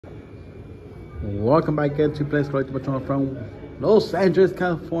Welcome back again to Playdays Collectibles channel from Los Angeles,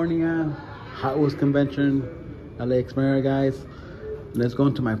 California. Hotwheels Convention, LA Xperia, guys. Let's go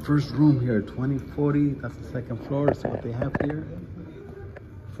into my first room here, 2040. That's the second floor. See what they have here.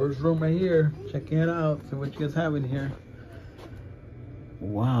 First room right here. Check it out. See what you guys have in here.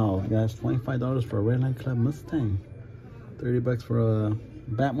 Wow, guys, $25 for a Red Line Club Mustang. 30 bucks for a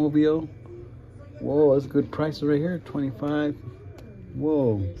Batmobile. Whoa, that's a good price right here. 25.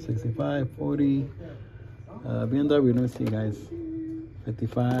 Whoa, 65, 40. BMW, let me see, guys.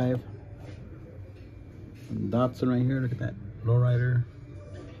 55. Datsun right here. Look at that. Lowrider.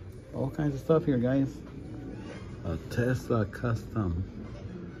 All kinds of stuff here, guys. A Tesla Custom.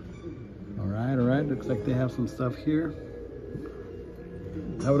 All right. Looks like they have some stuff here.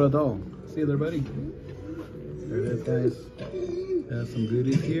 How about a doll? See there, buddy? There it is, guys. There's some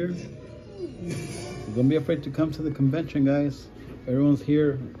goodies here. Don't be afraid to come to the convention, guys. Everyone's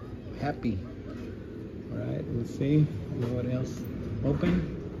here happy. All right, let's see. What else?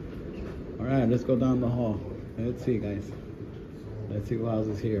 Open. All right, let's go down the hall. Let's see, guys. Let's see what else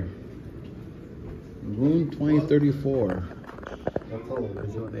is here. Room 2034.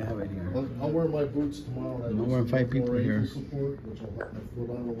 Let's see what they have in here. I'll wear my boots tomorrow. I'm wearing 5 people here.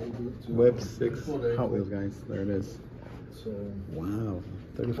 Web 6 Hot Wheels, guys. There it is. So, wow,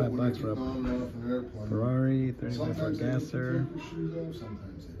 35 bucks for a Ferrari, 30 bucks for a gasser.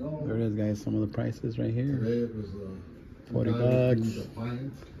 There it is, guys. Some of the prices right here. 40 bucks.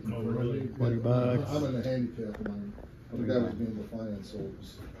 40 bucks. I'm in a handicap. The guy was being defiant, so it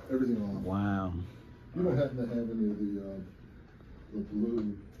was everything on. Wow. You don't happen to have any of the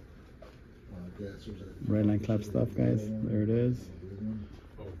blue gassers? Red Line Club stuff, guys. There it is.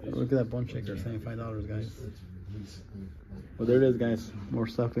 Look at that bone shaker, $75, guys. Well, there it is, guys. More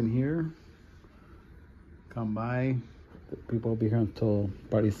stuff in here. Come by. The people will be here until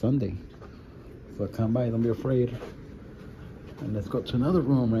Party Sunday. So come by, don't be afraid. And let's go to another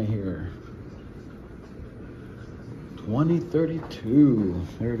room right here. 2032.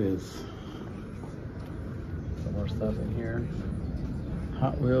 There it is. Some more stuff in here.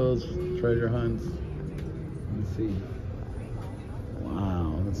 Hot Wheels, treasure hunts. Let me see.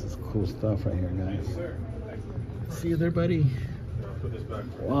 Wow, this is cool stuff right here, guys. See you there, buddy.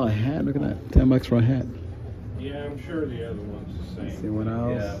 Wow, a hat. Look at that. 10 bucks for a hat. Yeah, I'm sure the other one's the same. Let's see what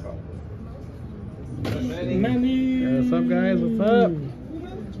else. Yeah, Hey, what's up, guys? What's up?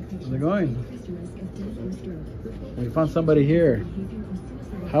 How's it going? We found somebody here.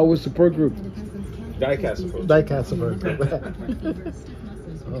 How was support group? Diecast support. Diecast support group.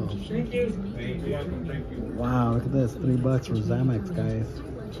 Oh. Thank you. Thank you. Wow, look at this. $3 for Xanax, guys.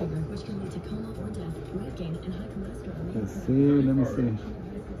 Let's see. Let me see.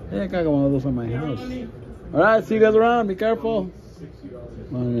 Hey, I got one of those on my house. All right, see you guys around. Be careful.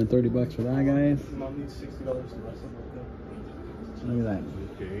 130 bucks for that, guys. Look at that.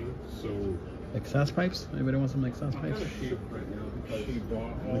 Okay, so Exhaust pipes? Anybody want some exhaust pipes? Look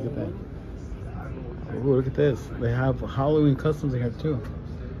at that. Oh, look at this. They have Halloween customs in here too.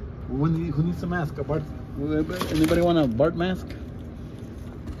 Who needs a mask? A Bart? Anybody want a Bart mask?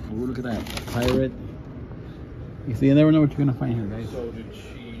 Oh, look at that. Pirate. You see, you never know what you're gonna find here, guys. So does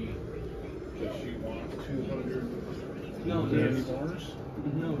she want 200? No, bars?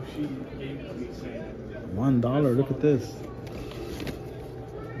 No, she gave it to me saying $1. Look at this.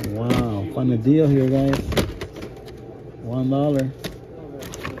 Wow, find a deal here, guys. $1.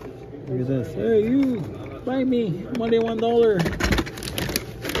 Look at this. Hey, you, buy me. Money, $1.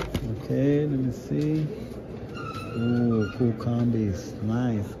 Okay, let me see. Ooh, cool combis.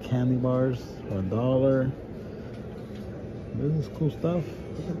 Nice. Candy bars for $1. This is cool stuff.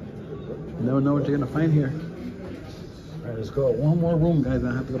 You never know what you're gonna find here. All right, let's go. One more room, guys.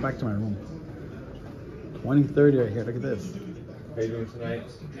 I have to go back to my room. 2030 right here. Look at this. How you doing tonight?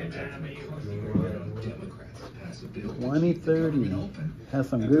 2030 has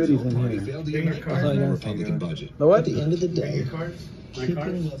some goodies in here. The what? At the end of the day,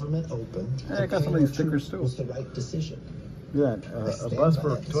 keeping government open Hey, I got some of these stickers too. was the right decision. Yeah, a bus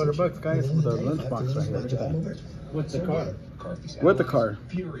for 200 bucks, guys, with a lunchbox right here. Look at that. With the car. With the car.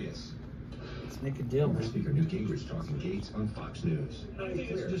 Furious. Let's make a deal, man. Speaker Newt Gingrich talking Gates on Fox News. I think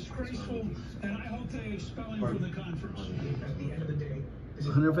it's disgraceful, and I hope they expel him from the conference. At the end of the day,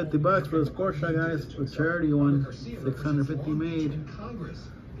 150 bucks for this Porsche, guys, for charity one. 650 made.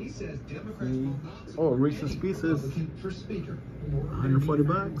 He says Democrats Oh, Reese's Pieces. for Speaker. 140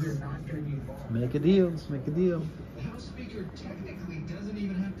 bucks. Make a deal. Make a deal. The House Speaker technically doesn't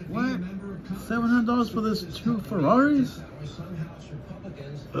even have to be a What? member of Congress. $700 for this 2 Ferraris? Some House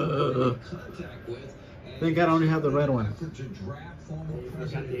Republicans Thank God I only have the red one. to draft former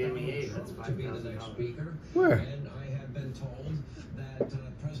President President Donald Trump to be the next speaker. Where? And I have been told that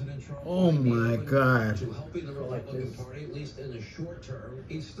President Trump Oh might be my open God. to helping the Republican Party, at least in the short term.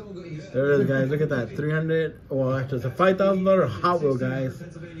 He's still going. There it is, guys. Look at that. 300. Well, actually, it's a $5,000 Hot Wheel, guys.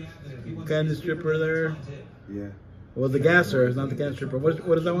 Candy stripper there. Yeah. Well, the gasser. It's not the candy stripper.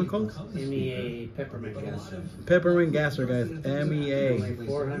 What is that one called? MEA peppermint gasser. Peppermint gasser, guys. MEA.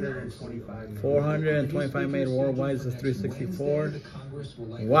 425. 425 made worldwide. This is 364.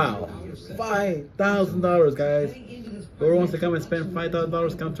 Wow. $5,000, guys. Whoever wants to come and spend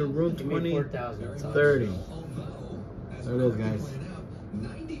 $5,000, come to room 2030. There it is, guys.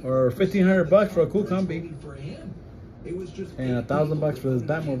 Or $1,500 for a cool combi. And $1,000 for this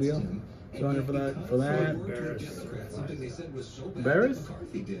Batmobile. 200 for that. For that. Barris?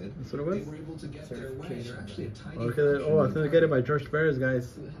 That's what it was? Okay. Oh, I think I get it by George Barris,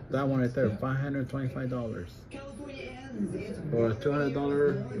 guys. That one right there. $525. Or a $200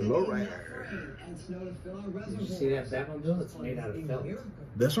 lowrider. Did you see that Batmobile? It's made out of felt.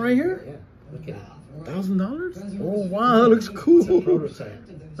 This one right here? Yeah, look at it. $1,000? Oh wow, that looks cool. It's a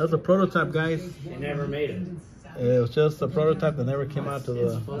prototype. That's a prototype, guys. They never made it. It was just a prototype that never came out to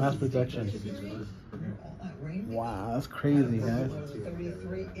the mass production. Wow, that's crazy, guys.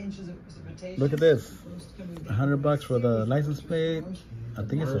 Look at this. $100 for the license plate. I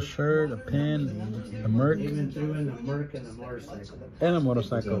think it's a shirt, a pin, a Merc, Even threw in a Merc and a motorcycle. and a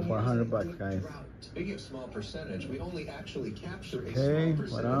motorcycle for $100, guys. Speaking of small percentage, we only actually capture a Okay, small what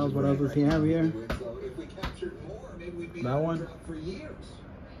percentage. else? What else does he have here? So if we captured more, maybe we'd be That one? for years.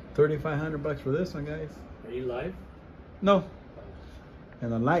 $3,500 for this one, guys. Are you live? No.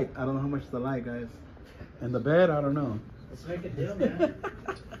 And the light, I don't know how much is the light, guys. And the bed, I don't know. Let's make a deal, man.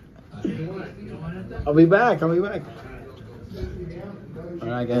 You want it? I'll be back. All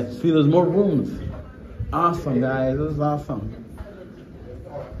right, guys. See, there's more rooms. Awesome, guys. This is awesome.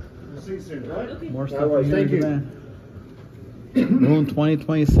 More stuff in here. Thank you. Man. Room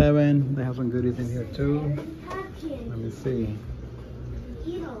 2027. They have some goodies in here too. Let me see.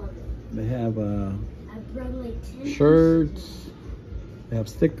 They have shirts. They have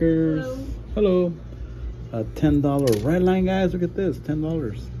stickers. Hello. A $10 red line, guys. Look at this.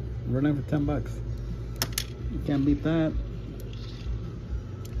 $10. Red line for $10. You can't beat that.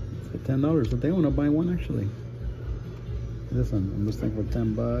 It's for $10. But they want to buy one actually. This one, I'm just thinking for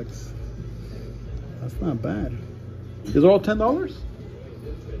 $10. That's not bad. These are all $10?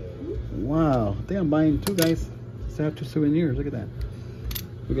 Wow. I think I'm buying two, guys. Still have two souvenirs. Look at that.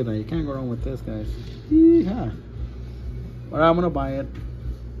 Look at that. You can't go wrong with this, guys. Yeehaw. Alright, I'm gonna buy it.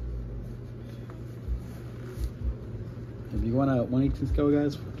 If you want a 1/18 scale,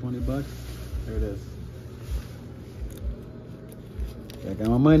 guys, for $20, there it is. I got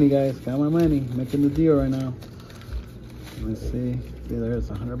my money, guys. Got my money. Making the deal right now. Let me see. See, there's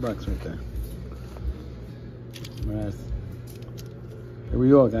 $100 right there. Alright. Here we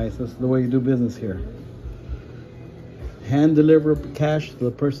go, guys. This is the way you do business here. Hand deliver cash to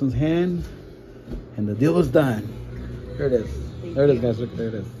the person's hand, and the deal is done. Here it is. There it is, guys. Look, there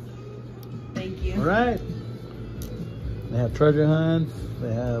it is. Thank you. All right. They have treasure hunts.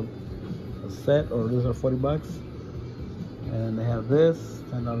 They have a set, or these are $40. And they have this,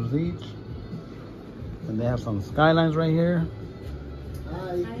 $10 each. And they have some skylines right here.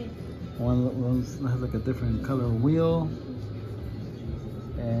 Hi. One has like a different color wheel.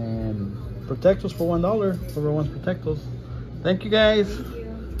 And protectors for $1 for everyone's protectors. Thank you, guys.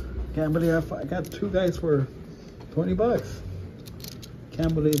 Can't believe I got two guys for $20.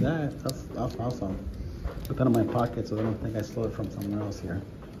 Can't believe that. That's awesome. Put that in my pocket so I don't think I stole it from somewhere else here.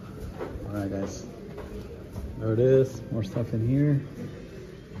 All right, guys. There it is. More stuff in here.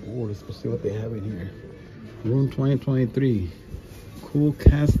 Oh, let's go see what they have in here. Room 2023. Cool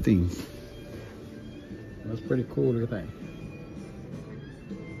castings. That's pretty cool. Look at that.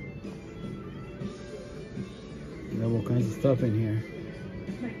 They have all kinds of stuff in here.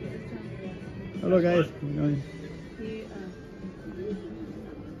 Hello, guys. How you going?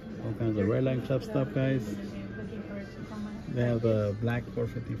 All kinds of red line club stuff, guys. They have the black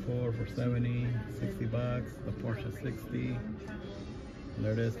 454 for $70, $60. The Porsche 60. And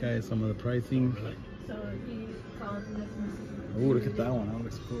there it is, guys. Some of the pricing. Oh, look at that one. That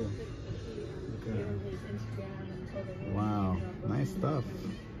looks cool. Look at that. Wow, nice stuff.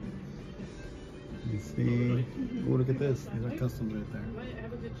 You see, oh, look at this. These are customs right there.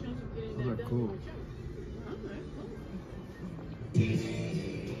 Those are cool.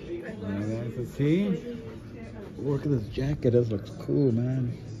 Alright, guys, let's see. Oh, look at this jacket. This looks cool,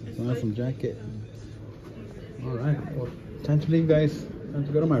 man. It's an awesome jacket. Alright, well, time to leave, guys. Time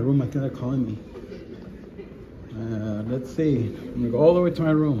to go to my room. I think they're calling me. Let's see. I'm gonna go all the way to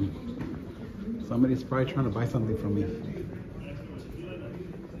my room. Somebody's probably trying to buy something from me.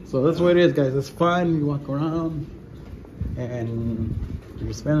 So that's what it is, guys. It's fun. You walk around, and if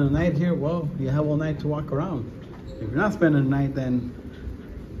you're spending the night here, well, you have all night to walk around. If you're not spending the night, then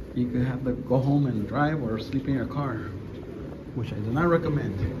you could have to go home and drive or sleep in your car, which I do not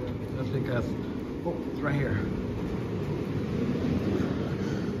recommend. That's because, oh, it's right here.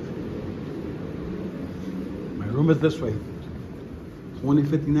 My room is this way.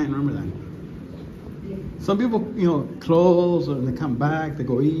 2059, remember that. Some people, you know, close and they come back, they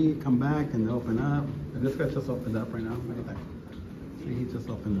go eat, come back, and they open up. And this guy just opened up right now. Look at that. See, he just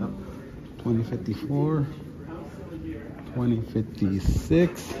opened up. 2054,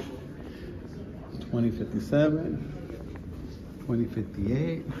 2056, 2057,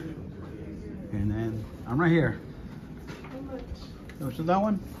 2058, and then I'm right here. Which is that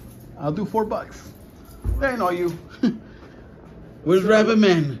one? I'll do $4. There know you. Where's Rabbit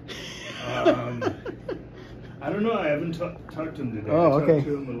Man? I don't know. I haven't talked to him today. Oh, okay. I talked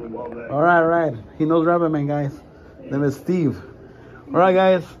to him a little while back. All right. He knows Rabbit Man, guys. His name is Steve. All right,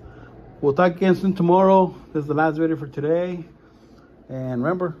 guys. We'll talk again soon tomorrow. This is the last video for today. And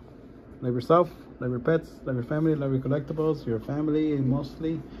remember, love yourself, love your pets, love your family, love your collectibles, your family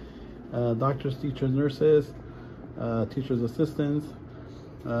mostly. Doctors, teachers, nurses, teachers' assistants,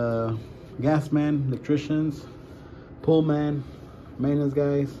 gas men, electricians, pull man, maintenance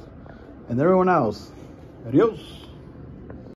guys, and everyone else. Adios.